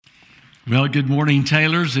Well, good morning,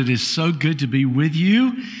 Taylors. It is so good to be with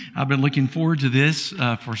you. I've been looking forward to this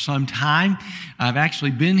for some time. I've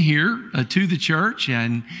actually been here to the church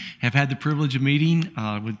and have had the privilege of meeting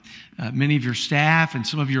with many of your staff and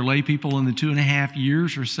some of your lay people in the 2.5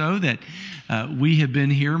 years or so that we have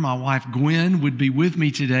been here. My wife, Gwen, would be with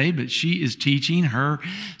me today, but she is teaching her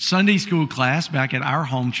Sunday school class back at our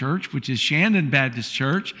home church, which is Shandon Baptist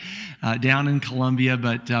Church down in Columbia.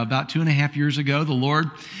 But about 2.5 years ago, the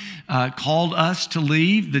Lord called us to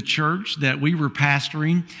leave the church that we were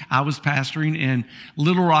pastoring. I was pastoring in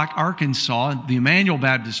Little Rock, Arkansas, the Emmanuel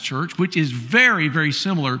Baptist Church, which is very, very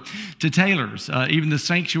similar to Taylor's. Even the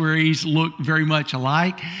sanctuaries look very much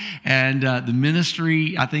alike, and the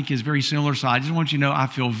ministry, I think, is very similar. So I just want you to know I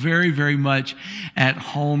feel very, very much at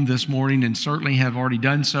home this morning, and certainly have already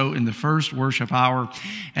done so in the first worship hour,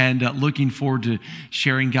 and looking forward to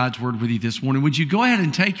sharing God's Word with you this morning. Would you go ahead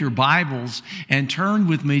and take your Bibles and turn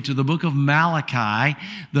with me to the book of Malachi,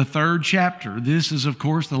 the 3rd chapter. This is, of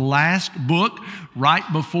course, the last book right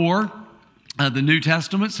before the New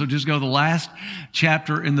Testament. So just go to the last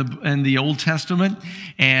chapter in the Old Testament.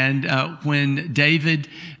 And when David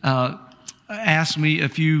asked me a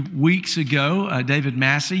few weeks ago, David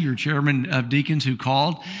Massey, your chairman of deacons, who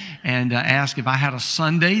called and asked if I had a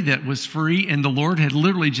Sunday that was free, and the Lord had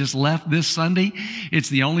literally just left this Sunday. It's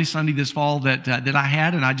the only Sunday this fall that I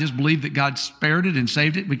had, and I just believe that God spared it and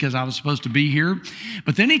saved it because I was supposed to be here.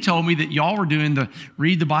 But then he told me that y'all were doing the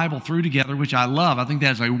Read the Bible Through together, which I love. I think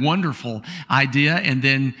that's a wonderful idea, and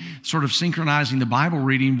then sort of synchronizing the Bible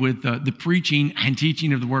reading with the preaching and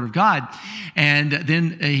teaching of the Word of God. And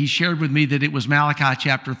then he shared with me that it was Malachi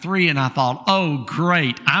chapter 3, and I thought, oh,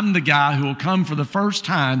 great, I'm the guy who will come for the first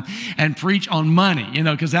time and preach on money,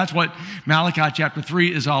 because that's what Malachi chapter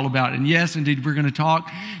 3 is all about. And yes, indeed, we're going to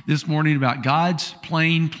talk this morning about God's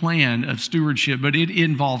plain plan of stewardship, but it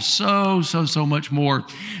involves so much more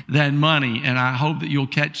than money. And I hope that you'll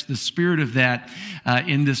catch the spirit of that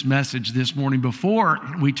in this message this morning. Before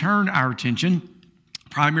we turn our attention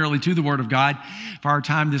primarily to the Word of God for our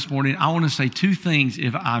time this morning, I want to say two things,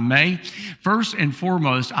 if I may. First and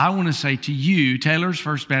foremost, I want to say to you, Taylor's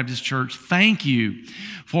First Baptist Church, thank you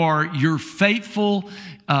for your faithful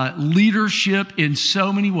leadership in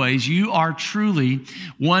so many ways. You are truly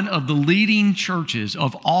one of the leading churches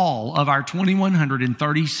of all of our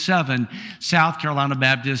 2,137 South Carolina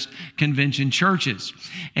Baptist Convention churches.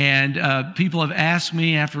 And people have asked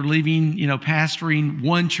me after leaving, pastoring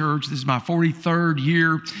one church, this is my 43rd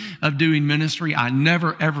year of doing ministry. I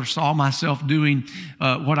never, ever saw myself doing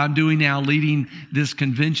what I'm doing now, leading this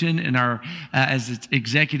convention and as its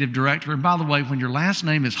executive director. And by the way, when your last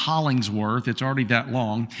name is Hollingsworth, it's already that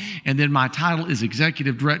long. And then my title is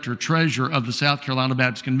Executive Director, Treasurer of the South Carolina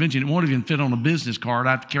Baptist Convention. It won't even fit on a business card.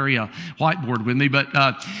 I have to carry a whiteboard with me. But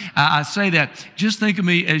I say that, just think of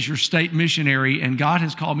me as your state missionary, and God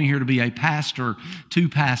has called me here to be a pastor to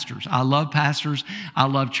pastors. I love pastors. I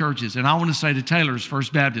love churches. And I want to say to Taylor's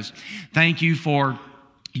First Baptist, thank you for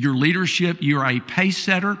your leadership. You're a pace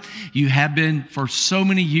setter. You have been for so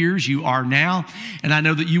many years. You are now. And I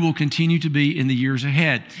know that you will continue to be in the years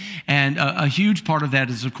ahead. And a huge part of that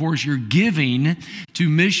is, of course, you're giving to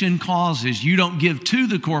mission causes. You don't give to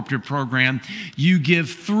the cooperative program. You give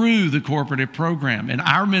through the cooperative program. And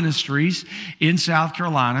our ministries in South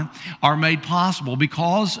Carolina are made possible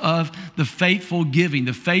because of the faithful giving,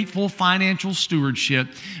 the faithful financial stewardship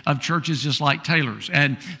of churches just like Taylor's.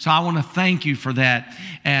 And so I want to thank you for that.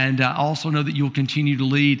 And also know that you'll continue to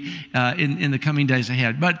lead in the coming days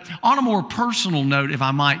ahead. But on a more personal note, if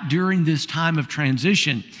I might, during this time of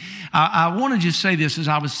transition, I want to just say this. As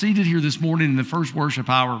I was seated here this morning in the first worship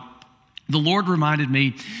hour, the Lord reminded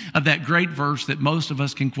me of that great verse that most of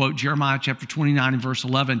us can quote, Jeremiah chapter 29 and verse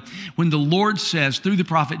 11, when the Lord says through the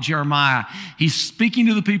prophet Jeremiah, he's speaking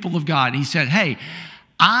to the people of God. He said, hey,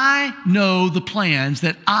 I know the plans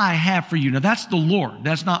that I have for you. Now, that's the Lord.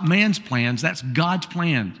 That's not man's plans. That's God's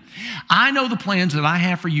plans. I know the plans that I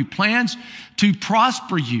have for you, plans to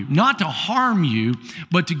prosper you, not to harm you,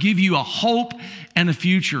 but to give you a hope and a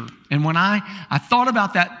future. And when I thought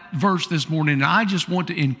about that verse this morning, and I just want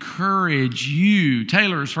to encourage you,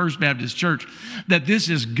 Taylor's First Baptist Church, that this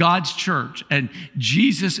is God's church and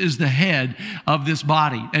Jesus is the head of this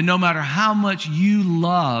body. And no matter how much you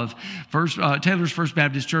love Taylor's First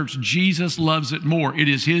Baptist Church, Jesus loves it more. It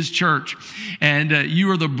is his church. And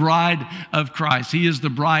you are the bride of Christ. He is the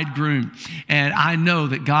bridegroom. And I know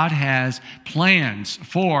that God has plans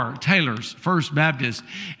for Taylor's First Baptist,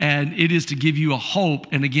 and it is to give you a hope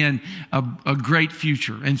and, again, a great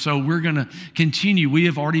future. And so we're going to continue. We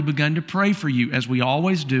have already begun to pray for you, as we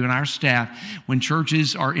always do in our staff when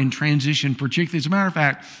churches are in transition, particularly. As a matter of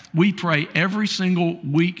fact, we pray every single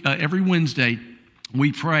week, every Wednesday.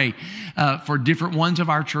 We pray for different ones of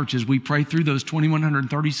our churches. We pray through those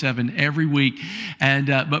 2,137 every week.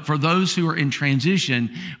 But for those who are in transition,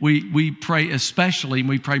 we pray especially, and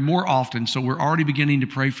we pray more often. So we're already beginning to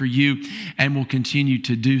pray for you, and we'll continue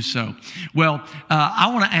to do so. Well, I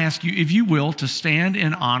want to ask you, if you will, to stand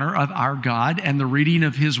in honor of our God and the reading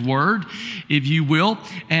of His Word, if you will.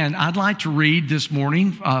 And I'd like to read this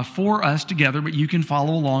morning for us together, but you can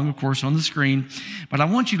follow along, of course, on the screen. But I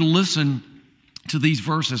want you to listen to these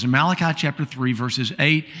verses in Malachi chapter 3, verses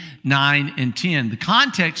 8, 9, and 10. The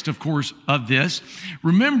context, of course, of this,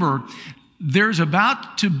 remember, there's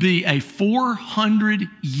about to be a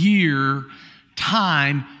 400-year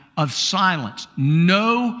time of silence.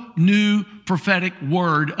 No new prophetic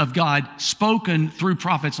word of God spoken through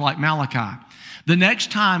prophets like Malachi. The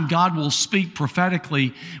next time God will speak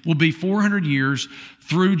prophetically will be 400 years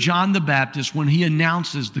through John the Baptist, when he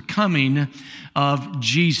announces the coming of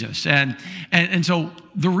Jesus. And so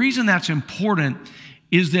the reason that's important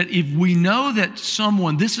is that if we know that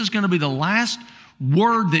this is going to be the last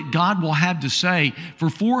word that God will have to say for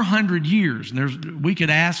 400 years. And we could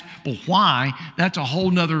ask, well, why? That's a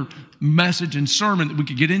whole nother message and sermon that we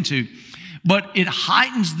could get into. But it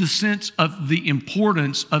heightens the sense of the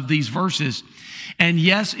importance of these verses. And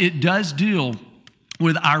yes, it does deal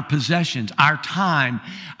with our possessions, our time,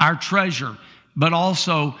 our treasure, but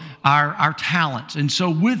also our talents. And so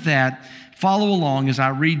with that, follow along as I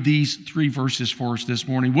read these 3 verses for us this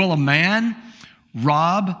morning. Will a man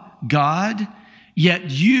rob God? Yet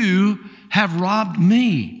you have robbed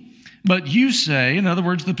me. But you say, in other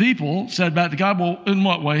words, the people said back to God, well, in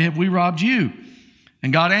what way have we robbed you?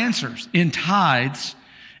 And God answers, in tithes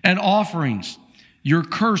and offerings. You're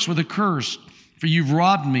cursed with a curse, for you've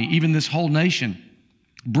robbed me, even this whole nation.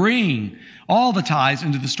 Bring all the tithes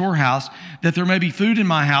into the storehouse, that there may be food in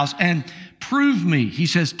my house, and prove me. He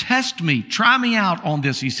says, test me, try me out on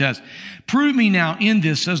this, he says. Prove me now in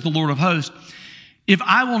this, says the Lord of hosts, if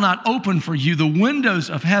I will not open for you the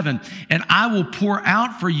windows of heaven, and I will pour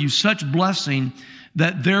out for you such blessing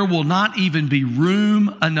that there will not even be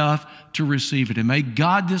room enough to receive it. And may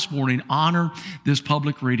God this morning honor this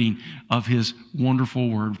public reading of His wonderful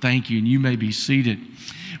word. Thank you, and you may be seated.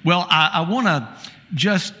 Well, I want to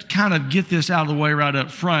just kind of get this out of the way right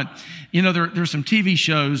up front. You know, there's some TV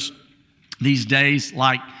shows these days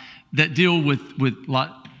like that deal with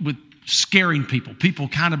scaring people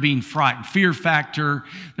kind of being frightened. Fear Factor.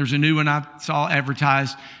 There's a new one I saw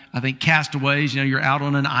advertised, I think, Castaways. You know, you're out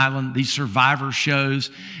on an island, these survivor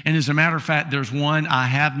shows. And as a matter of fact, there's one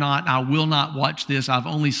I will not watch this. I've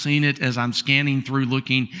only seen it as I'm scanning through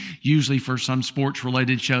looking usually for some sports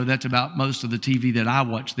related show. That's about most of the TV that I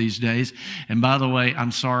watch these days. And by the way,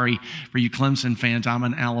 I'm sorry for you Clemson fans. I'm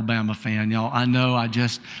an Alabama fan, y'all. I know I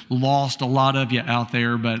just lost a lot of you out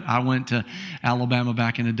there, but I went to Alabama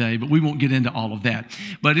back in the day, but we won't get into all of that.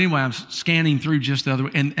 But anyway, I'm scanning through just the other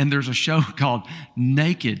way, and there's a show called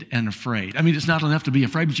Naked and Afraid. I mean, it's not enough to be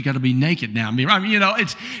afraid, but you got to be naked now. I mean, you know,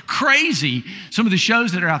 it's crazy, some of the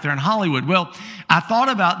shows that are out there in Hollywood. Well, I thought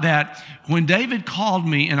about that when David called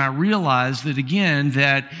me, and I realized that, again,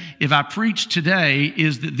 that if I preach today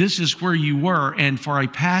is that this is where you were. And for a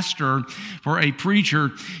pastor, for a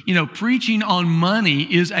preacher, you know, preaching on money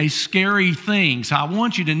is a scary thing. So I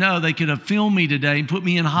want you to know they could have filmed me today and put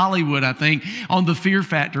me in Hollywood, I think, on the Fear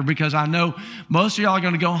Factor, because I know most of y'all are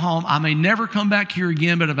going to go home. I may never come back here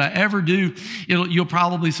again, but if I ever do, you'll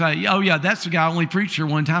probably say, oh yeah, that's the guy who only preached here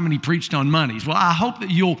one time and he preached on monies. Well, I hope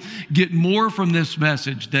that you'll get more from this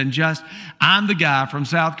message than just, I'm the guy from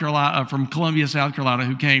South Carolina, from Columbia, South Carolina,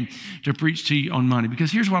 who came to preach to you on money.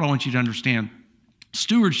 Because here's what I want you to understand.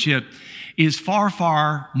 Stewardship is far,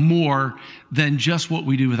 far more than just what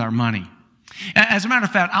we do with our money. As a matter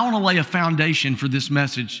of fact, I want to lay a foundation for this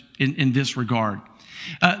message in this regard.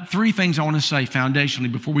 3 things I want to say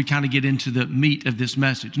foundationally before we kind of get into the meat of this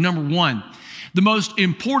message. Number 1, the most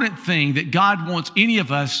important thing that God wants any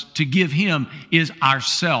of us to give Him is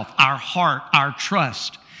ourself, our heart, our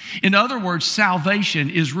trust. In other words, salvation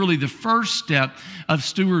is really the first step of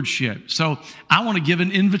stewardship. So I want to give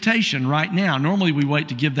an invitation right now. Normally we wait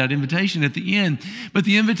to give that invitation at the end, but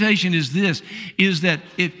the invitation is this, is that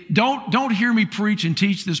don't hear me preach and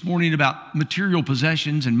teach this morning about material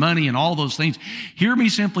possessions and money and all those things. Hear me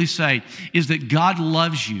simply say is that God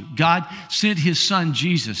loves you. God sent His Son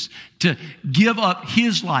Jesus to give up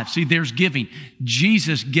his life. See, there's giving.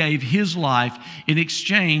 Jesus gave his life in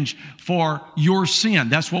exchange for your sin.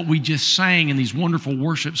 That's what we just sang in these wonderful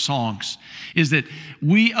worship songs, is that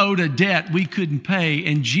we owed a debt we couldn't pay,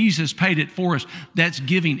 and Jesus paid it for us. That's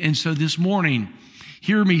giving. And so this morning,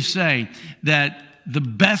 hear me say that the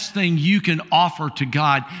best thing you can offer to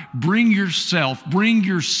God, bring yourself, bring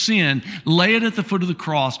your sin, lay it at the foot of the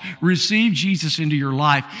cross, receive Jesus into your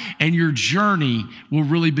life, and your journey will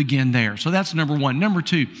really begin there. So that's number one. Number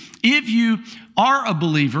two, if you are a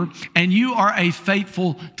believer and you are a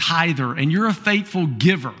faithful tither and you're a faithful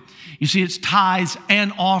giver, you see, it's tithes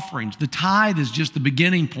and offerings. The tithe is just the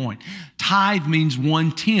beginning point. Tithe means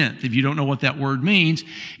 1/10. If you don't know what that word means,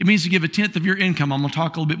 it means to give 1/10 of your income. I'm going to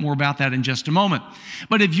talk a little bit more about that in just a moment.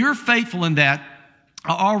 But if you're faithful in that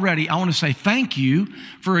already, I want to say thank you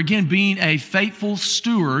for, again, being a faithful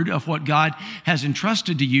steward of what God has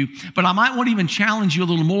entrusted to you. But I might want to even challenge you a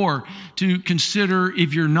little more to consider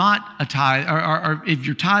if you're not a tithe, or if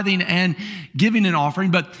you're tithing and giving an offering,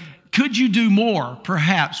 but could you do more,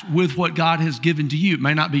 perhaps, with what God has given to you? It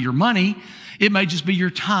may not be your money. It may just be your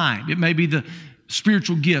time. It may be the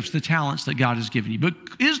spiritual gifts, the talents that God has given you. But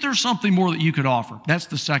is there something more that you could offer? That's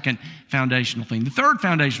the second foundational thing. The third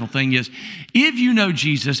foundational thing is, if you know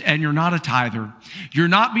Jesus and you're not a tither, you're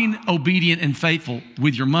not being obedient and faithful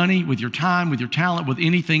with your money, with your time, with your talent, with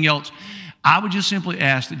anything else, I would just simply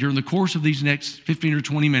ask that during the course of these next 15 or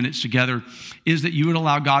 20 minutes together is that you would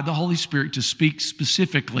allow God, the Holy Spirit, to speak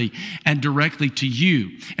specifically and directly to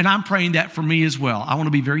you. And I'm praying that for me as well. I want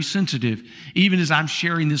to be very sensitive, even as I'm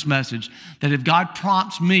sharing this message, that if God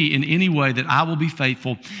prompts me in any way, that I will be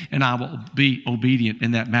faithful and I will be obedient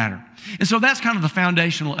in that matter. And so that's kind of the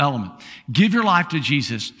foundational element. Give your life to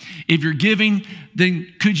Jesus. If you're giving, then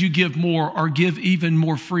could you give more or give even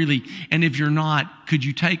more freely? And if you're not, could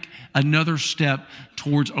you take another step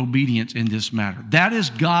towards obedience in this matter? That is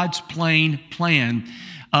God's plain plan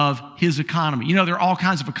of his economy. You know, there are all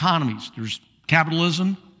kinds of economies. There's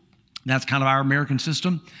capitalism. That's kind of our American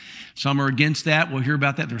system. Some are against that. We'll hear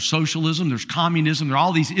about that. There's socialism. There's communism. There are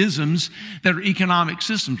all these isms that are economic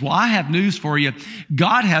systems. Well, I have news for you.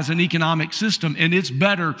 God has an economic system, and it's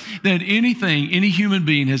better than anything any human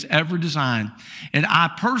being has ever designed. And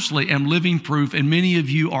I personally am living proof, and many of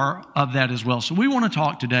you are of that as well. So we want to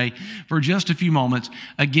talk today for just a few moments,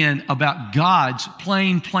 again, about God's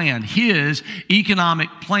plain plan, his economic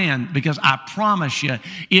plan, because I promise you,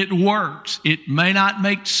 it works. It may not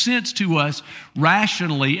make sense to us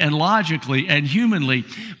rationally and logically and humanly,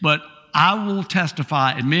 but I will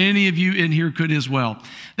testify, and many of you in here could as well,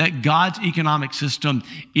 that God's economic system,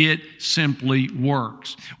 it simply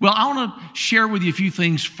works. Well, I want to share with you a few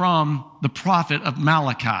things from the prophet of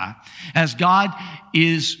Malachi, as God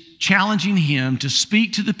is challenging him to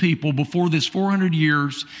speak to the people before this 400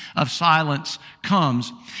 years of silence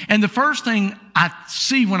comes. And the first thing I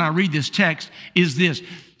see when I read this text is this: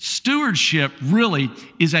 stewardship really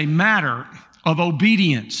is a matter of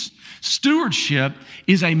obedience. Stewardship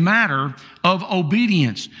is a matter of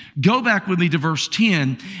obedience. Go back with me to verse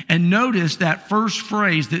 10 and notice that first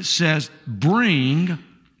phrase that says, bring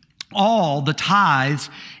all the tithes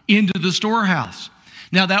into the storehouse.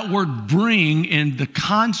 Now that word bring in the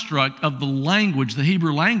construct of the language, the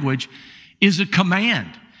Hebrew language, is a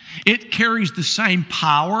command. It carries the same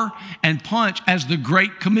power and punch as the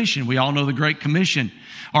Great Commission. We all know the Great Commission.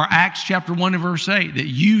 Or Acts chapter 1 and verse 8, that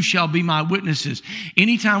you shall be my witnesses.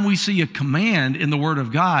 Anytime we see a command in the Word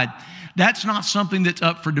of God, that's not something that's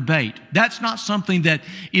up for debate. That's not something that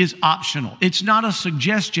is optional. It's not a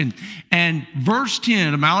suggestion. And verse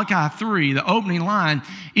 10 of Malachi 3, the opening line,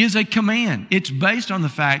 is a command. It's based on the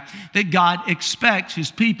fact that God expects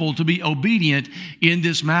his people to be obedient in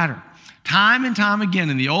this matter. Time and time again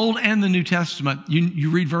in the Old and the New Testament,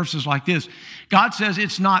 you read verses like this. God says,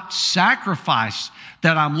 it's not sacrifice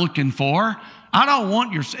that I'm looking for. I don't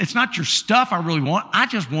want it's not your stuff I really want. I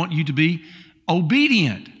just want you to be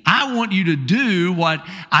obedient. I want you to do what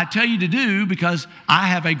I tell you to do because I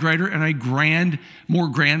have a greater and a more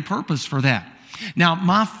grand purpose for that. Now,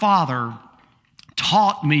 my father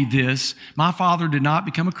taught me this. My father did not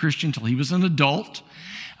become a Christian until he was an adult.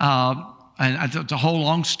 And it's a whole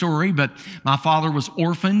long story, but my father was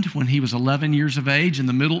orphaned when he was 11 years of age in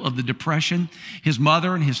the middle of the Depression. His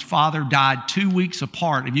mother and his father died 2 weeks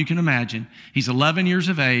apart, if you can imagine. He's 11 years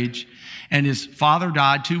of age, and his father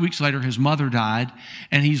died. 2 weeks later, his mother died,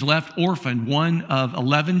 and he's left orphaned, one of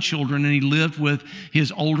 11 children, and he lived with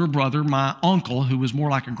his older brother, my uncle, who was more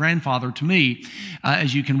like a grandfather to me,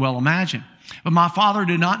 as you can well imagine. But my father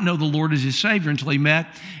did not know the Lord as his Savior until he met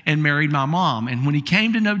and married my mom. And when he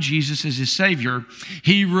came to know Jesus as his Savior,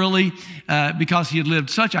 he really, because he had lived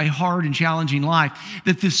such a hard and challenging life,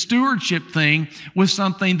 that this stewardship thing was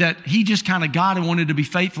something that he just kind of got and wanted to be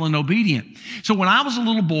faithful and obedient. So when I was a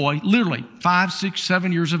little boy, literally 5, 6,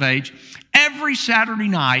 7 years of age, every Saturday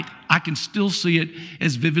night, I can still see it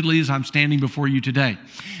as vividly as I'm standing before you today.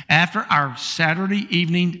 After our Saturday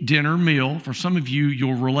evening dinner meal, for some of you,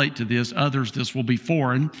 you'll relate to this. Others, this will be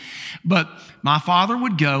foreign. But my father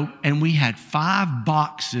would go, and we had 5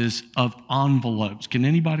 boxes of envelopes. Can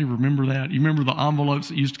anybody remember that? You remember the envelopes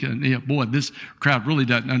that used to, yeah, boy, this crowd really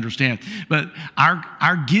doesn't understand. But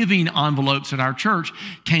our giving envelopes at our church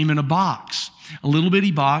came in a box, a little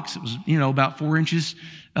bitty box. It was, about 4 inches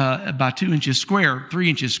by 2 inches square, 3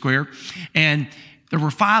 inches square. And there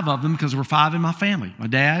were 5 of them because there were 5 in my family. My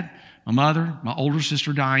dad, my mother, my older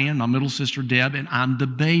sister Diane, my middle sister Deb, and I'm the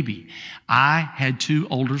baby. I had 2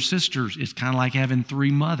 older sisters. It's kind of like having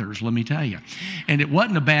 3 mothers, let me tell you. And it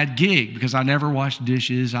wasn't a bad gig because I never washed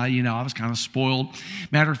dishes. I was kind of spoiled.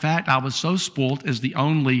 Matter of fact, I was so spoiled as the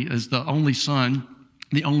only son,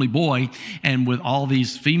 the only boy, and with all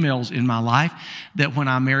these females in my life, that when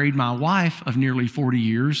I married my wife of nearly 40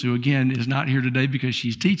 years, who again is not here today because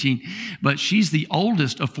she's teaching, but she's the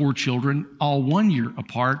oldest of 4 children, all 1 year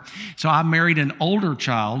apart. So I married an older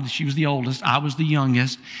child. She was the oldest. I was the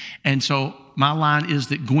youngest. And so my line is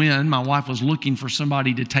that Gwen, my wife, was looking for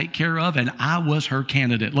somebody to take care of, and I was her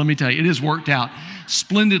candidate. Let me tell you, it has worked out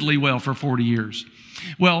splendidly well for 40 years.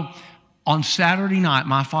 Well, on Saturday night,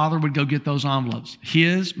 my father would go get those envelopes.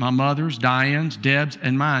 His, my mother's, Diane's, Deb's,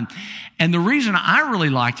 and mine. And the reason I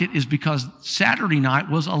really liked it is because Saturday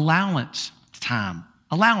night was allowance time,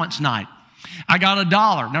 allowance night. I got $1.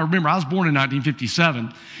 Now remember, I was born in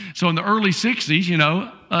 1957. So in the early 60s,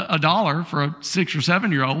 $1 for a 6 or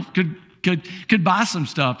 7 year old could buy some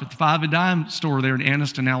stuff at the 5 and dime store there in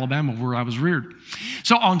Anniston, Alabama, where I was reared.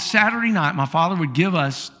 So on Saturday night, my father would get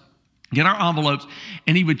our envelopes,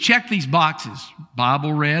 and he would check these boxes.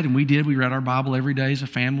 Bible read, and we did. We read our Bible every day as a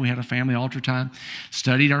family. We had a family altar time,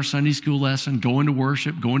 studied our Sunday school lesson, going to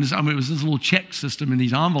worship, it was this little check system in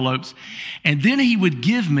these envelopes. And then he would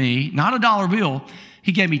give me, not a dollar bill,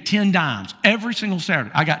 he gave me 10 dimes every single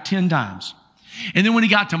Saturday. I got 10 dimes. And then when he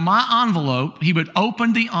got to my envelope, he would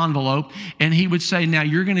open the envelope and he would say, now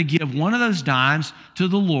you're going to give one of those dimes to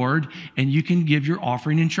the Lord and you can give your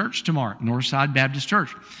offering in church tomorrow, Northside Baptist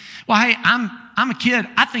Church. Well, hey, I'm a kid.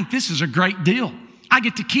 I think this is a great deal. I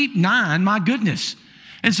get to keep 9, my goodness.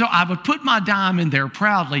 And so I would put my dime in there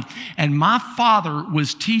proudly, and my father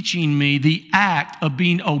was teaching me the act of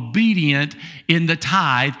being obedient in the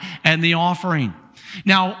tithe and the offering.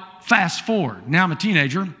 Now, fast forward. Now I'm a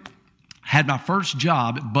teenager. Had my first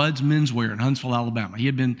job at Bud's Menswear in Huntsville, Alabama. He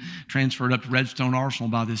had been transferred up to Redstone Arsenal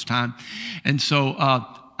by this time. And so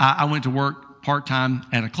I went to work part-time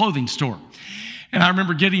at a clothing store. And I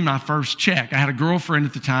remember getting my first check. I had a girlfriend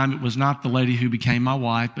at the time. It was not the lady who became my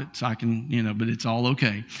wife, but but it's all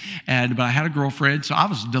okay. But I had a girlfriend, so I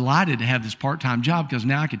was delighted to have this part-time job because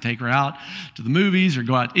now I could take her out to the movies or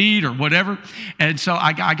go out to eat or whatever. And so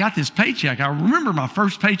I got this paycheck. I remember my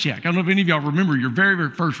first paycheck. I don't know if any of y'all remember your very,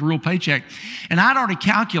 very first real paycheck. And I'd already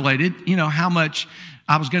calculated, how much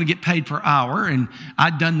I was going to get paid per hour, and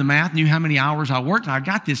I'd done the math, knew how many hours I worked, and I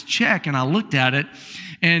got this check, and I looked at it,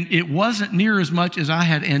 and it wasn't near as much as I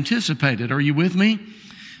had anticipated. Are you with me?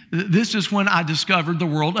 This is when I discovered the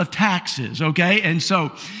world of taxes, okay? And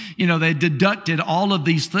so, they deducted all of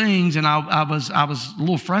these things, and I was a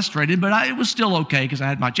little frustrated, but it was still okay because I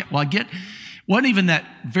had my check. Well, wasn't even that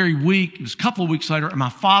very week. It was a couple of weeks later, and my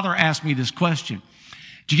father asked me this question.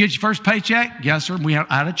 Did you get your first paycheck? Yes, sir.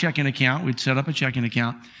 I had a checking account. We'd set up a checking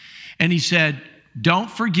account. And he said, don't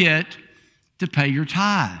forget to pay your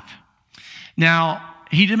tithe. Now,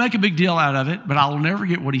 he didn't make a big deal out of it, but I will never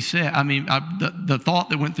forget what he said. I mean, the thought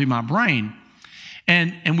that went through my brain.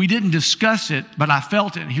 And we didn't discuss it, but I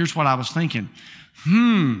felt it. And here's what I was thinking.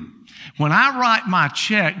 When I write my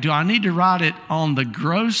check, do I need to write it on the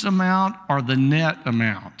gross amount or the net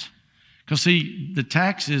amount? Because, see, the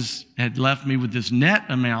taxes had left me with this net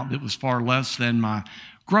amount that was far less than my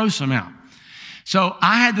gross amount. So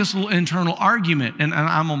I had this little internal argument, and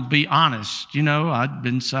I'm going to be honest.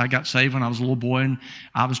 I got saved when I was a little boy, and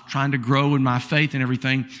I was trying to grow in my faith and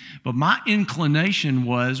everything. But my inclination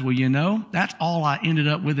was, that's all I ended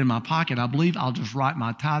up with in my pocket. I believe I'll just write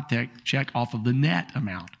my tithe check off of the net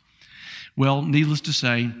amount. Well, needless to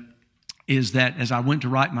say, is that as I went to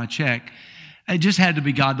write my check, it just had to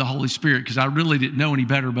be God the Holy Spirit because I really didn't know any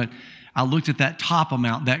better, but I looked at that top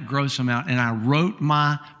amount, that gross amount, and I wrote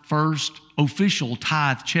my first official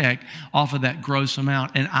tithe check off of that gross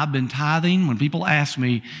amount. And I've been tithing. When people ask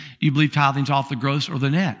me, do you believe tithing's off the gross or the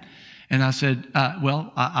net? And I said,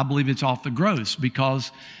 I believe it's off the gross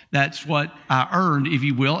because that's what I earned, if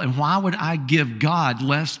you will. And why would I give God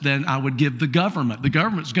less than I would give the government? The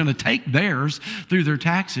government's going to take theirs through their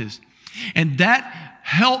taxes. And that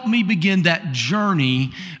helped me begin that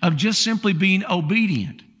journey of just simply being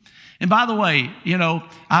obedient. And by the way,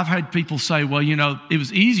 I've had people say, well, it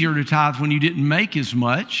was easier to tithe when you didn't make as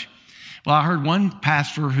much. Well, I heard one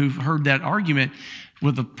pastor who heard that argument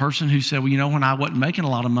with a person who said, well, when I wasn't making a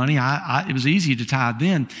lot of money, it was easy to tithe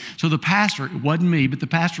then. So the pastor, it wasn't me, but the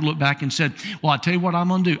pastor looked back and said, well, I'll tell you what I'm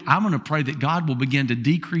going to do. I'm going to pray that God will begin to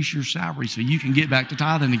decrease your salary so you can get back to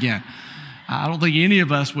tithing again. I don't think any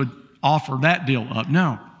of us would offer that deal up.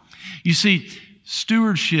 No. You see,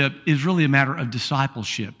 stewardship is really a matter of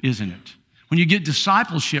discipleship, isn't it? When you get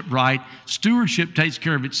discipleship right, stewardship takes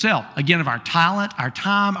care of itself. Again, of our talent, our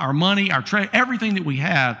time, our money, our trade, everything that we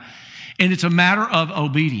have. And it's a matter of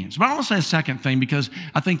obedience. But I want to say a second thing because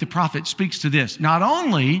I think the prophet speaks to this. Not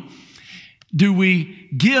only do we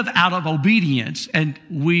give out of obedience and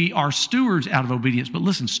we are stewards out of obedience, but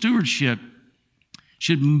listen, stewardship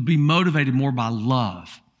should be motivated more by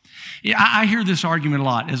love. I hear this argument a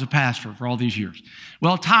lot as a pastor for all these years.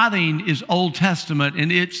 Well, tithing is Old Testament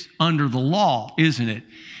and it's under the law, isn't it?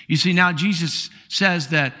 You see, now Jesus says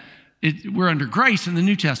that we're under grace in the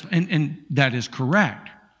New Testament, and that is correct.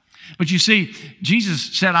 But you see,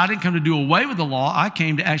 Jesus said, I didn't come to do away with the law. I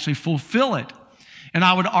came to actually fulfill it. And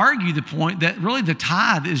I would argue the point that really the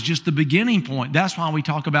tithe is just the beginning point. That's why we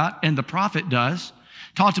talk about, and the prophet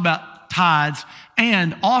talks about tithes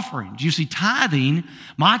and offerings. You see, tithing,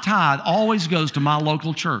 my tithe always goes to my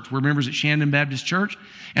local church. We're members at Shandon Baptist Church,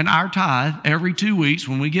 and our tithe every 2 weeks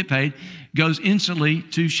when we get paid goes instantly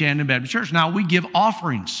to Shandon Baptist Church. Now, we give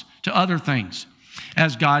offerings to other things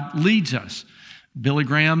as God leads us. Billy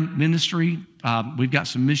Graham Ministry, we've got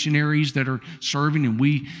some missionaries that are serving and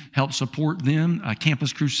we help support them.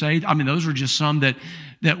 Campus Crusade, those are just some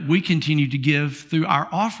that we continue to give through our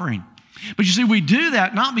offering. But you see, we do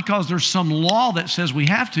that not because there's some law that says we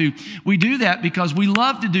have to. We do that because we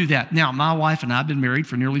love to do that. Now, my wife and I have been married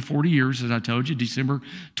for nearly 40 years, as I told you. December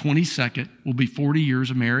 22nd will be 40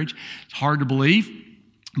 years of marriage. It's hard to believe,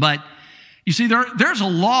 but you see, there's a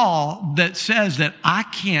law that says that I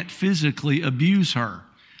can't physically abuse her.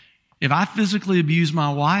 If I physically abuse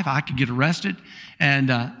my wife, I could get arrested,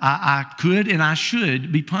 and I could and I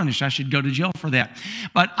should be punished. I should go to jail for that.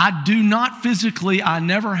 But I do not physically, I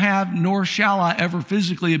never have, nor shall I ever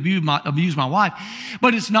physically abuse my wife.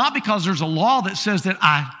 But it's not because there's a law that says that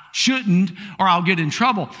I shouldn't or I'll get in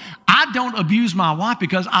trouble. I don't abuse my wife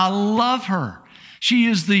because I love her. She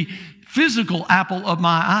is the physical apple of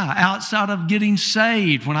my eye. Outside of getting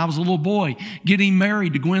saved when I was a little boy, getting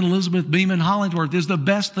married to Gwen Elizabeth Beeman Hollingsworth is the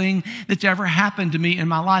best thing that's ever happened to me in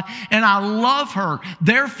my life. And I love her.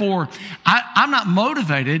 Therefore, I'm not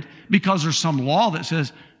motivated because there's some law that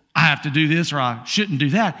says I have to do this or I shouldn't do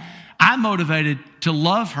that. I'm motivated to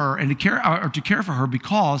love her and to care for her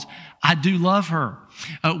because I do love her.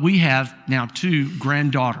 We have now 2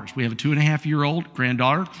 granddaughters. We have a 2.5-year-old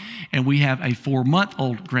granddaughter, and we have a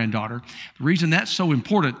 4-month-old granddaughter. The reason that's so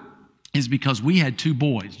important is because we had 2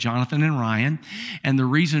 boys, Jonathan and Ryan, and the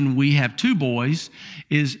reason we have 2 boys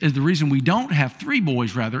is the reason we don't have 3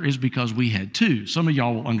 boys, rather, is because we had 2. Some of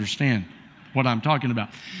y'all will understand what I'm talking about.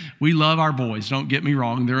 We love our boys, don't get me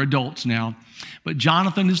wrong. They're adults now. But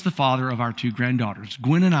Jonathan is the father of our 2 granddaughters.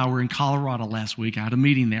 Gwen and I were in Colorado last week. I had a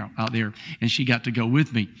meeting out there, and she got to go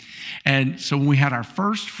with me. And so when we had our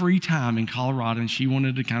first free time in Colorado, and she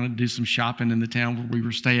wanted to kind of do some shopping in the town where we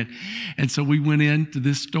were staying. And so we went into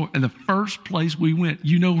this store, and the first place we went,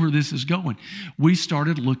 you know where this is going. We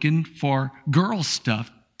started looking for girls'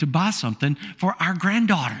 stuff to buy something for our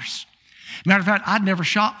granddaughters. Matter of fact, I'd never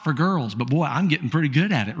shopped for girls, but boy, I'm getting pretty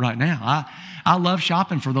good at it right now. I love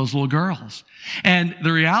shopping for those little girls. And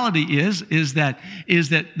the reality is that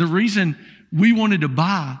the reason we wanted to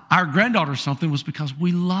buy our granddaughters something was because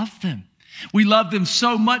we love them. We love them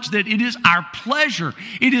so much that it is our pleasure,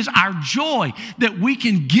 it is our joy that we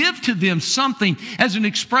can give to them something as an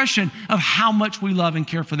expression of how much we love and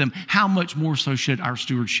care for them. How much more so should our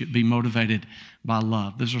stewardship be motivated by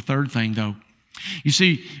love? There's a third thing, though. You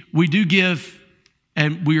see, we do give,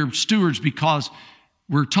 and we are stewards because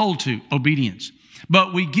we're told to, obedience.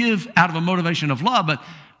 But we give out of a motivation of love. But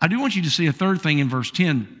I do want you to see a third thing in verse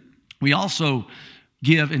 10. We also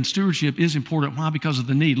give, and stewardship is important. Why? Because of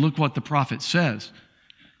the need. Look what the prophet says.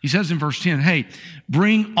 He says in verse 10, hey,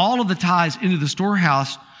 bring all of the tithes into the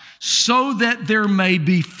storehouse so that there may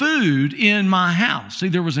be food in my house. See,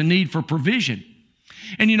 there was a need for provision.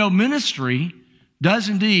 And ministry does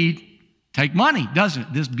indeed take money, doesn't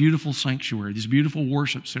it? This beautiful sanctuary, this beautiful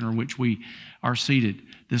worship center in which we are seated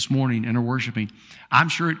this morning and are worshiping. I'm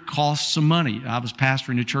sure it costs some money. I was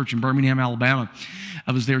pastoring a church in Birmingham, Alabama.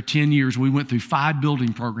 I was there 10 years. We went through 5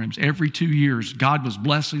 building programs every 2 years. God was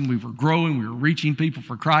blessing. We were growing. We were reaching people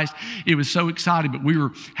for Christ. It was so exciting, but we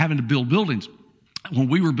were having to build buildings. When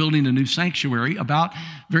we were building a new sanctuary, about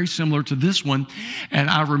very similar to this one,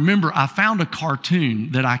 and I remember I found a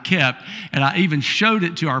cartoon that I kept, and I even showed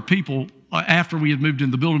it to our people after we had moved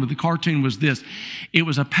into the building, but the cartoon was this. It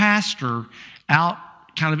was a pastor out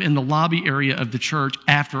kind of in the lobby area of the church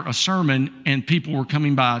after a sermon, and people were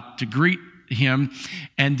coming by to greet him,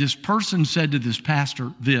 and this person said to this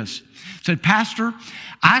pastor said, "Pastor,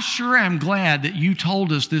 I sure am glad that you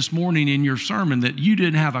told us this morning in your sermon that you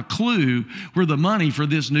didn't have a clue where the money for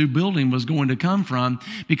this new building was going to come from,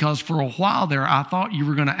 because for a while there, I thought you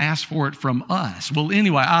were going to ask for it from us." Well,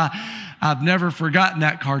 anyway, I've never forgotten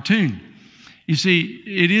that cartoon. You see,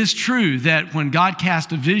 it is true that when God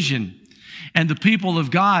cast a vision and the people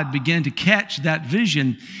of God began to catch that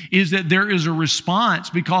vision, is that there is a response,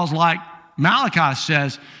 because like Malachi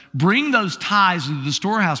says, bring those tithes into the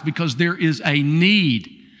storehouse because there is a need.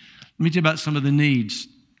 Let me tell you about some of the needs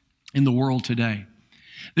in the world today.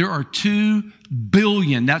 There are 2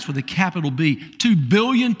 billion, that's with a capital B, 2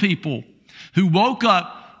 billion people who woke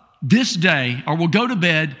up this day or will go to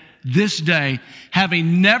bed this day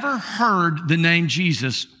having never heard the name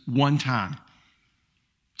Jesus one time.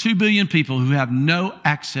 2 billion people who have no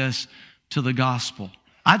access to the gospel.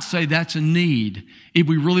 I'd say that's a need if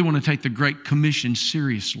we really want to take the Great Commission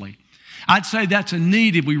seriously. I'd say that's a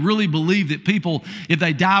need if we really believe that people, if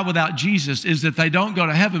they die without Jesus, is that they don't go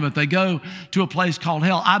to heaven, but they go to a place called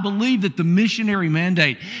hell. I believe that the missionary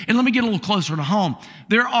mandate, and let me get a little closer to home.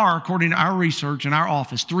 There are, according to our research in our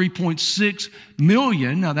office, 3.6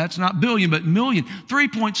 million, now that's not billion, but million,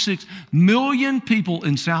 3.6 million people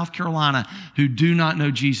in South Carolina who do not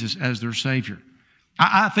know Jesus as their Savior.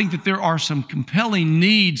 I think that there are some compelling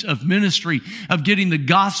needs of ministry, of getting the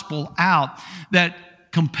gospel out, that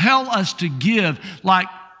compel us to give, like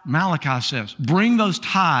Malachi says, bring those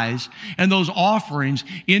tithes and those offerings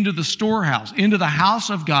into the storehouse, into the house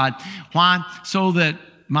of God. Why? So that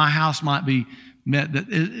my house might be met, that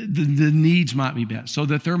the needs might be met, so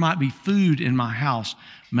that there might be food in my house,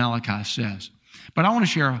 Malachi says. But I want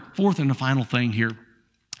to share a fourth and a final thing here.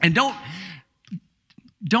 And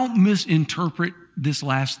don't misinterpret this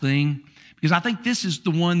last thing, because I think this is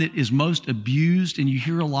the one that is most abused, and you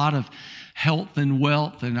hear a lot of health and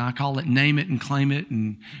wealth, and I call it name it and claim it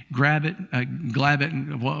and grab it, glab it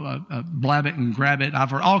and blab it and grab it.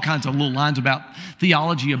 I've heard all kinds of little lines about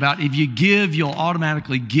theology about if you give, you'll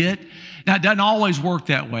automatically get. Now, it doesn't always work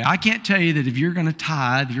that way. I can't tell you that if you're going to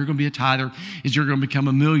tithe, you're going to be a tither, is you're going to become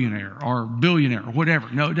a millionaire or billionaire or whatever.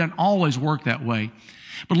 No, it doesn't always work that way.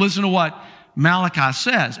 But listen to what Malachi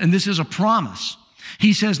says, and this is a promise.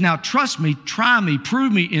 He says, "Now trust me, try me,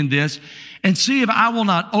 prove me in this, and see if I will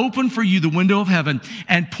not open for you the window of heaven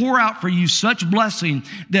and pour out for you such blessing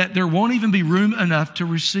that there won't even be room enough to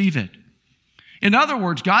receive it." In other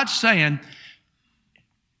words, God's saying,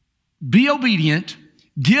 be obedient,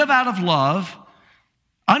 give out of love,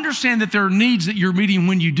 understand that there are needs that you're meeting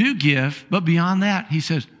when you do give, but beyond that, he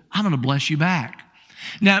says, I'm going to bless you back.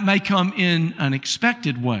 Now, it may come in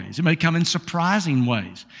unexpected ways. It may come in surprising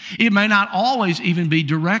ways. It may not always even be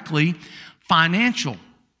directly financial,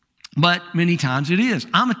 but many times it is.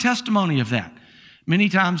 I'm a testimony of that. Many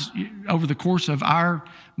times over the course of our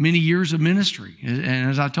many years of ministry, and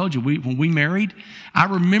as I told you, when we married, I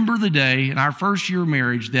remember the day in our first year of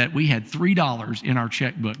marriage that we had $3 in our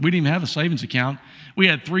checkbook. We didn't even have a savings account. We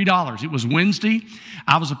had $3. It was Wednesday.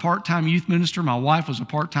 I was a part-time youth minister. My wife was a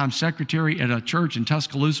part-time secretary at a church in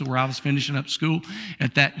Tuscaloosa where I was finishing up school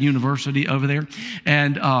at that university over there.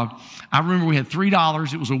 And I remember we had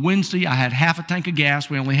 $3. It was a Wednesday. I had half a tank of gas.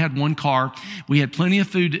 We only had one car. We had plenty of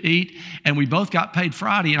food to eat, and we both got paid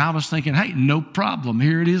Friday. And I was thinking, hey, no problem.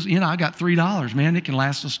 Here it is. I got $3. Man, it can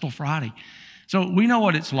last us till Friday. So we know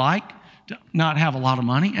what it's like to not have a lot of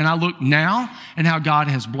money. And I look now and how God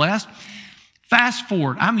has blessed. Fast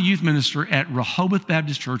forward, I'm a youth minister at Rehoboth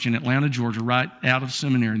Baptist Church in Atlanta, Georgia, right out of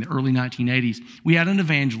seminary in the early 1980s. We had an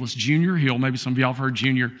evangelist, Junior Hill. Maybe some of y'all have heard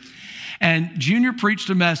Junior. And Junior preached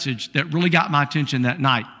a message that really got my attention that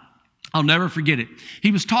night. I'll never forget it.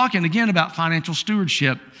 He was talking again about financial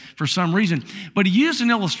stewardship for some reason, but he used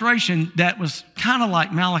an illustration that was kind of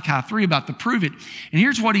like Malachi 3 about the prove it. And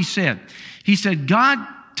here's what he said. He said, God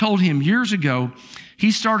told him years ago,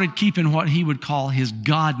 he started keeping what he would call his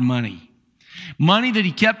God money. Money that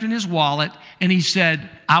he kept in his wallet, and he said,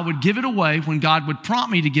 I would give it away when God would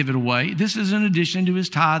prompt me to give it away. This is in addition to his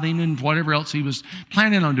tithing and whatever else he was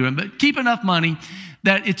planning on doing, but keep enough money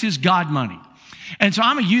that it's his God money. And so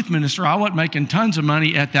I'm a youth minister. I wasn't making tons of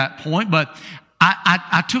money at that point, but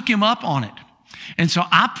I took him up on it. And so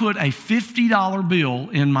I put a $50 bill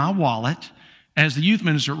in my wallet as the youth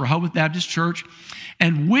minister at Rehoboth Baptist Church,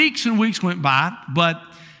 and weeks went by, but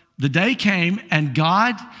the day came, and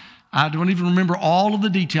God, I don't even remember all of the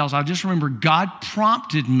details. I just remember God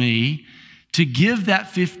prompted me to give that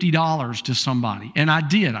 $50 to somebody, and I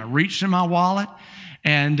did. I reached in my wallet,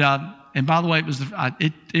 and by the way,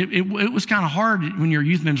 it was kind of hard when you're a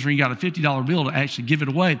youth minister and you got a $50 bill to actually give it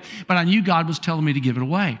away, but I knew God was telling me to give it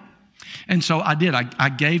away. And so I did. I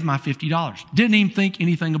gave my $50. Didn't even think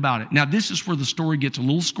anything about it. Now, this is where the story gets a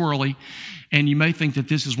little squirrely, and you may think that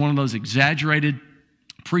this is one of those exaggerated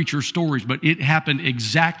preacher stories, but it happened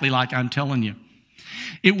exactly like I'm telling you.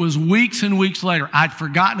 It was weeks and weeks later. I'd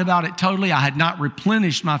forgotten about it totally. I had not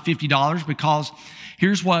replenished my $50 because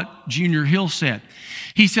here's what Junior Hill said.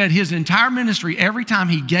 He said his entire ministry, every time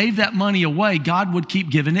he gave that money away, God would keep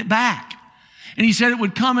giving it back. And he said it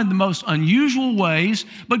would come in the most unusual ways,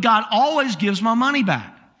 but God always gives my money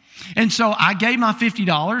back. And so I gave my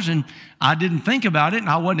 $50, and I didn't think about it, and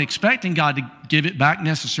I wasn't expecting God to give it back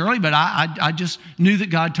necessarily, but I just knew that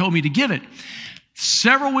God told me to give it.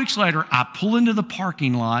 Several weeks later, I pull into the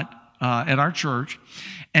parking lot at our church,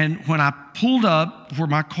 and when I pulled up where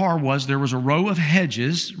my car was, there was a row of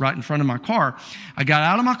hedges right in front of my car. I got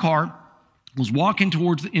out of my car, was walking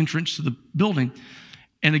towards the entrance to the building,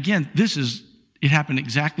 and again, it happened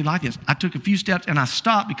exactly like this. I took a few steps and I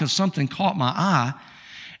stopped because something caught my eye,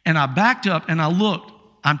 and I backed up and I looked.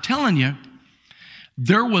 I'm telling you,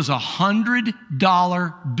 there was a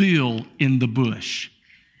 $100 bill in the bush.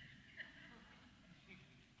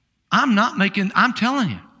 I'm telling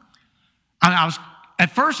you. At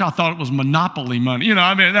first I thought it was Monopoly money.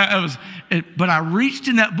 But I reached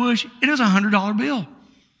in that bush, it was a $100 bill.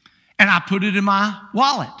 And I put it in my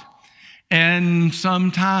wallet. And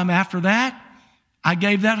sometime after that, I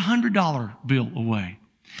gave that $100 bill away.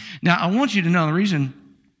 Now, I want you to know the reason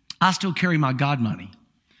I still carry my God money.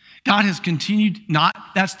 God has continued,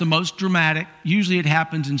 that's the most dramatic. Usually it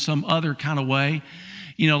happens in some other kind of way.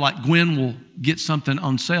 Like Gwen will get something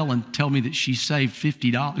on sale and tell me that she saved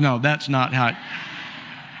 $50. No, that's not how it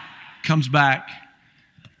comes back.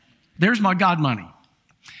 There's my God money.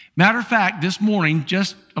 Matter of fact, this morning,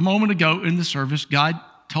 just a moment ago in the service, God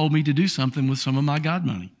told me to do something with some of my God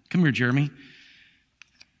money. Come here, Jeremy.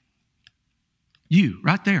 You,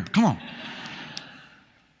 right there. Come on.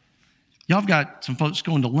 Y'all have got some folks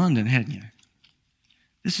going to London, hadn't you?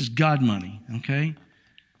 This is God money, okay?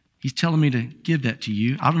 He's telling me to give that to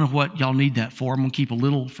you. I don't know what y'all need that for. I'm going to keep a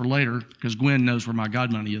little for later because Gwen knows where my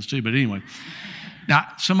God money is too. But anyway, now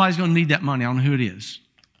somebody's going to need that money. I don't know who it is.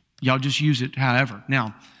 Y'all just use it however.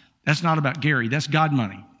 Now, that's not about Gary. That's God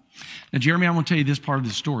money. Now, Jeremy, I'm going to tell you this part of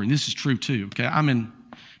the story. And this is true too, okay? I'm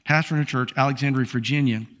pastoring a church, Alexandria,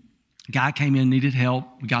 Virginia. A guy came in, needed help.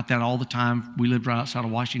 We got that all the time. We lived right outside of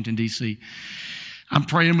Washington, D.C. I'm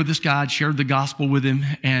praying with this guy. I shared the gospel with him.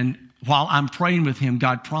 And while I'm praying with him,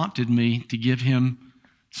 God prompted me to give him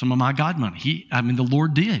some of my God money. The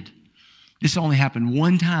Lord did. This only happened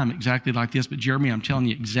one time exactly like this, but Jeremy, I'm telling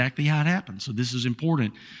you exactly how it happened. So this is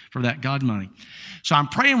important for that God money. So I'm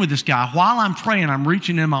praying with this guy. While I'm praying, I'm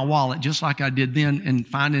reaching in my wallet just like I did then and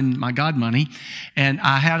finding my God money. And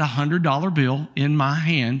I had a $100 bill in my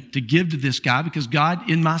hand to give to this guy because God,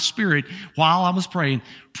 in my spirit, while I was praying,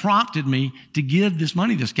 prompted me to give this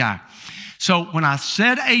money to this guy. So when I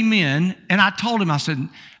said amen, and I told him, I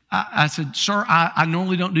said, sir, I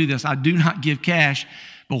normally don't do this. I do not give cash.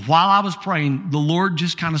 But while I was praying, the Lord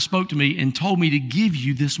just kind of spoke to me and told me to give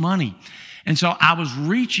you this money. And so I was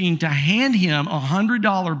reaching to hand him a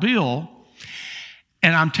 $100 bill.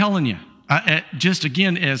 And I'm telling you, just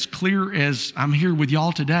again, as clear as I'm here with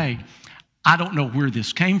y'all today, I don't know where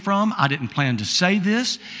this came from. I didn't plan to say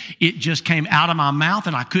this. It just came out of my mouth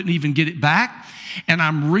and I couldn't even get it back. And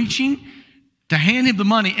I'm reaching to hand him the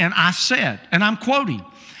money. And I said, and I'm quoting,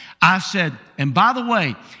 I said, and by the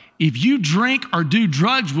way, if you drink or do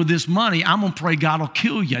drugs with this money, I'm going to pray God will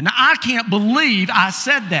kill you. Now, I can't believe I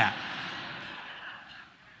said that.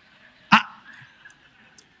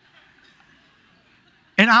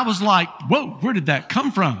 And I was like, whoa, where did that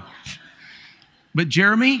come from? But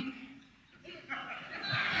Jeremy,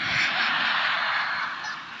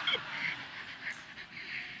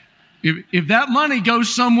 if that money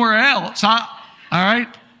goes somewhere else, all right,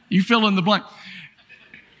 you fill in the blank.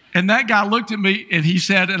 And that guy looked at me and he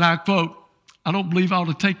said, and I quote, "I don't believe I ought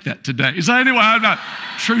to take that today." So anyway, I'm not.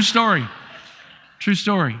 True story. True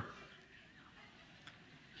story.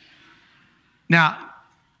 Now,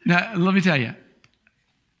 let me tell you,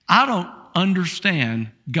 I don't understand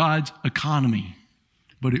God's economy,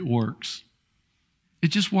 but it works. It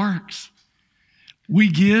just works. We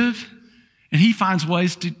give, and he finds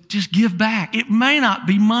ways to just give back. It may not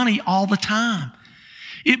be money all the time.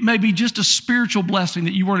 It may be just a spiritual blessing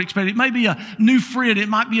that you weren't expecting. It may be a new friend. It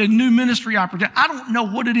might be a new ministry opportunity. I don't know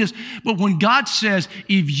what it is. But when God says,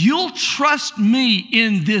 if you'll trust me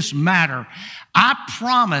in this matter, I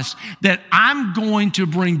promise that I'm going to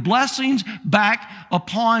bring blessings back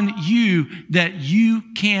upon you that you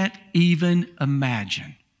can't even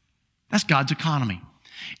imagine. That's God's economy.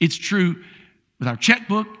 It's true with our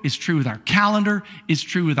checkbook. It's true with our calendar. It's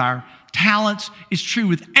true with our talents. It's true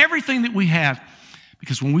with everything that we have.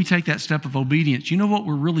 Because when we take that step of obedience, you know what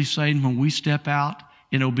we're really saying when we step out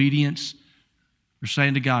in obedience? We're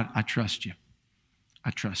saying to God, I trust you. I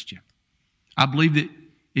trust you. I believe that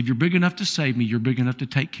if you're big enough to save me, you're big enough to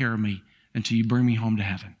take care of me until you bring me home to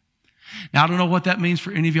heaven. Now, I don't know what that means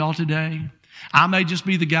for any of y'all today. I may just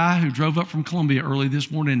be the guy who drove up from Columbia early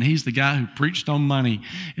this morning, and he's the guy who preached on money,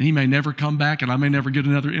 and he may never come back, and I may never get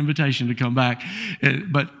another invitation to come back.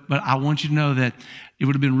 But I want you to know that it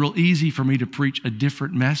would have been real easy for me to preach a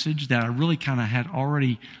different message that I really kind of had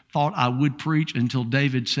already thought I would preach until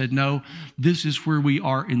David said, no, this is where we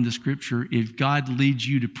are in the scripture. If God leads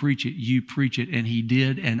you to preach it, you preach it. And he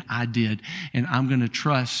did, and I did. And I'm going to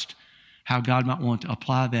trust how God might want to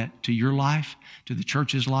apply that to your life, to the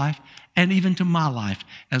church's life, and even to my life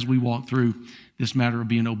as we walk through this matter of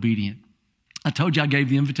being obedient. I told you I gave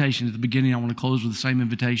the invitation at the beginning. I want to close with the same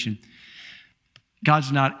invitation.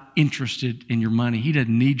 God's not interested in your money. He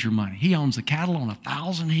doesn't need your money. He owns the cattle on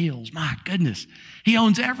 1,000 hills. My goodness. He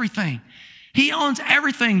owns everything. He owns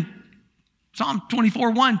everything. Psalm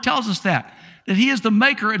 24:1 tells us that he is the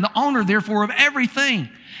maker and the owner, therefore, of everything.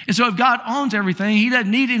 And so if God owns everything, he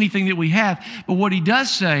doesn't need anything that we have. But what he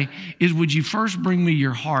does say is, would you first bring me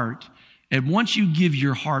your heart? And once you give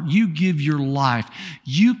your heart, you give your life,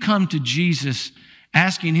 you come to Jesus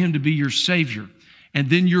asking him to be your Savior and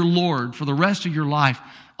then your Lord for the rest of your life.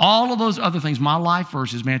 All of those other things, my life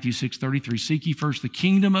verse is Matthew 6:33. Seek ye first the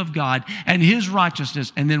kingdom of God and his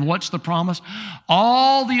righteousness. And then what's the promise?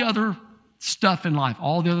 All the other stuff in life,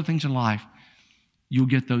 all the other things in life, you'll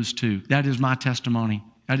get those too. That is my testimony.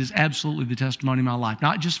 That is absolutely the testimony of my life,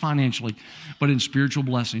 not just financially, but in spiritual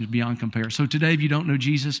blessings beyond compare. So today, if you don't know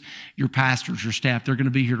Jesus, your pastors, your staff, they're going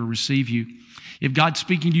to be here to receive you. If God's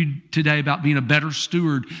speaking to you today about being a better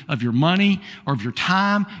steward of your money or of your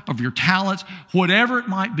time, of your talents, whatever it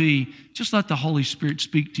might be, just let the Holy Spirit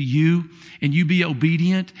speak to you and you be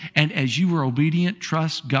obedient. And as you are obedient,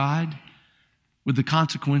 trust God with the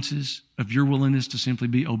consequences of your willingness to simply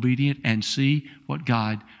be obedient and see what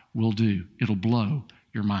God will do. It'll blow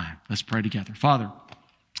your mind. Let's pray together. Father,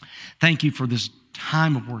 thank you for this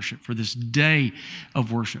time of worship, for this day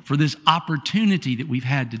of worship, for this opportunity that we've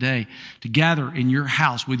had today to gather in your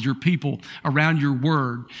house with your people around your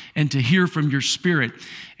word and to hear from your Spirit.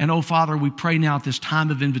 And oh, Father, we pray now at this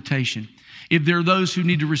time of invitation, if there are those who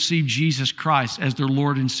need to receive Jesus Christ as their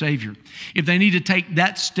Lord and Savior, if they need to take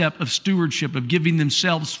that step of stewardship, of giving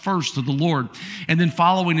themselves first to the Lord, and then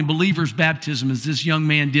following in believer's baptism as this young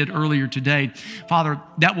man did earlier today, Father,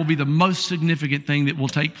 that will be the most significant thing that will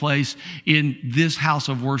take place in this house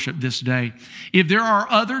of worship this day. If there are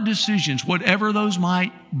other decisions, whatever those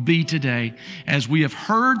might be today, as we have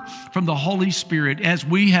heard from the Holy Spirit, as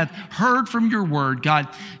we have heard from your word, God,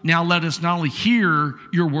 now let us not only hear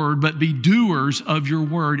your word, but be doers of your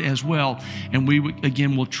word as well. And we,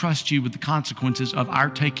 again, will trust you with the consequences of our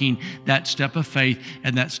taking that step of faith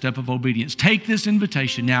and that step of obedience. Take this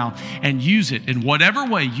invitation now and use it in whatever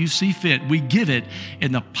way you see fit. We give it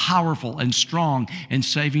in the powerful and strong and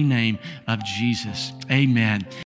saving name of Jesus. Amen.